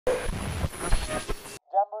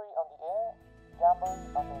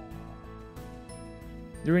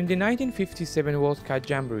During the 1957 World Scout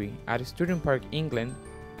Jamboree at Student Park, England,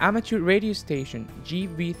 amateur radio station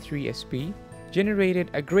GV3SP generated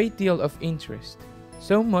a great deal of interest,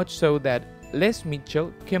 so much so that Les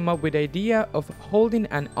Mitchell came up with the idea of holding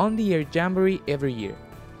an on-the-air jamboree every year.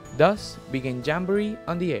 Thus began Jamboree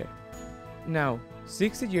on the Air. Now,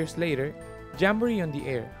 60 years later, Jamboree on the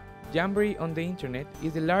Air, Jamboree on the Internet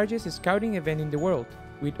is the largest scouting event in the world,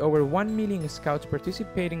 with over 1 million scouts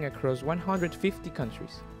participating across 150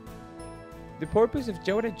 countries. The purpose of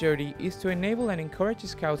Jota Joti is to enable and encourage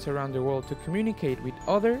scouts around the world to communicate with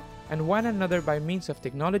and one another by means of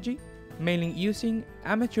technology, mainly using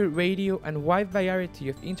amateur radio and wide variety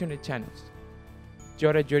of internet channels.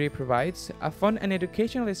 Jota Joti provides a fun and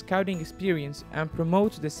educational scouting experience and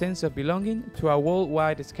promotes the sense of belonging to a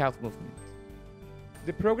worldwide scout movement.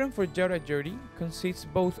 The program for Jota Joti consists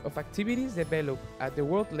both of activities developed at the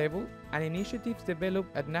world level and initiatives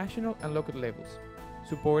developed at national and local levels,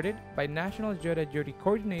 supported by national Jota Joti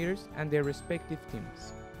coordinators and their respective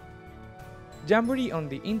teams. Jamboree on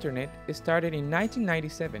the Internet started in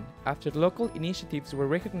 1997 after local initiatives were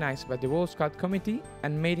recognized by the World Scout Committee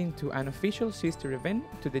and made into an official sister event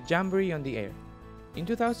to the Jamboree on the Air. In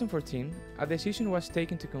 2014, a decision was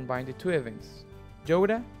taken to combine the two events,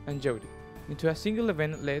 Jota and Joti, into a single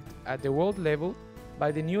event led at the world level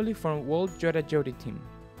by the newly formed World Jota Joti team.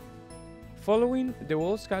 Following the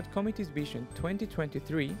World Scout Committee's Vision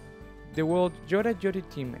 2023, the World Jota Joti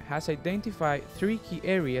team has identified 3 key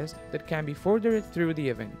areas that can be furthered through the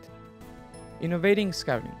event. Innovating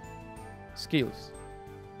scouting. Skills.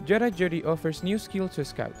 Jota Joti offers new skills to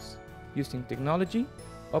scouts, using technology,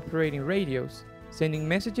 operating radios, sending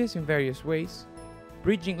messages in various ways,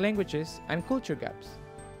 bridging languages and culture gaps.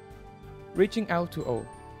 Reaching out to all.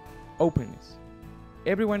 Openness.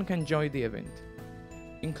 Everyone can join the event.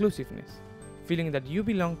 Inclusiveness. Feeling that you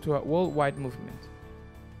belong to a worldwide movement.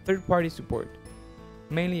 Third-party support.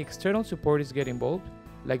 Mainly external supporters get involved,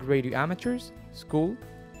 like radio amateurs, school,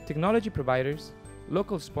 technology providers,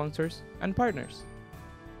 local sponsors, and partners.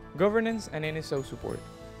 Governance and NSO support.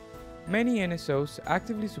 Many NSOs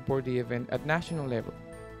actively support the event at national level,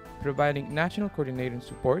 providing national coordinating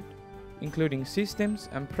support, including systems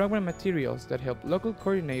and program materials that help local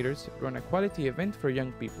coordinators run a quality event for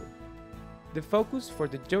young people. The focus for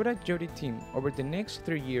the Jota Joti team over the next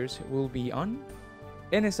 3 years will be on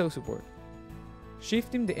NSO support,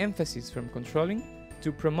 shifting the emphasis from controlling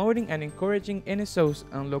to promoting and encouraging NSOs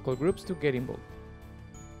and local groups to get involved.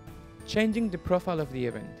 Changing the profile of the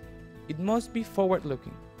event. It must be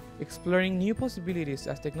forward-looking, exploring new possibilities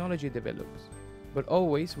as technology develops, but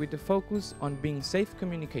always with the focus on being safe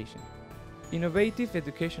communication. Innovative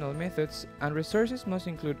educational methods and resources must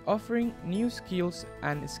include offering new skills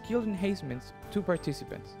and skill enhancements to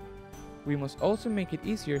participants. We must also make it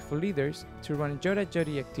easier for leaders to run Jota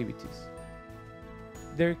Joti activities.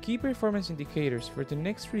 Their key performance indicators for the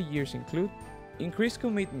next 3 years include increased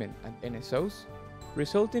commitment at NSOs,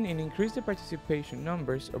 resulting in increased participation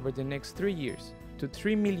numbers over the next 3 years to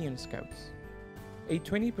 3 million scouts, a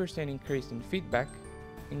 20% increase in feedback,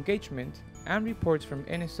 engagement, and reports from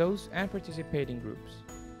NSOs and participating groups.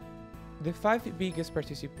 The 5 biggest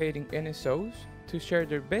participating NSOs to share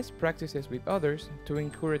their best practices with others to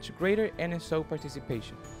encourage greater NSO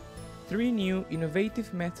participation. 3 new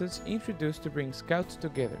innovative methods introduced to bring scouts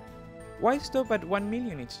together. Why stop at 1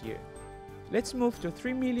 million each year? Let's move to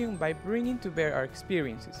 3 million by bringing to bear our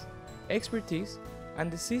experiences, expertise, and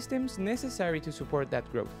the systems necessary to support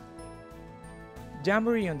that growth.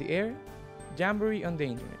 Jamboree on the Air, Jamboree on the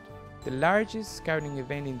Internet, the largest scouting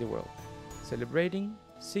event in the world, celebrating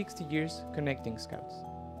 60 years connecting scouts.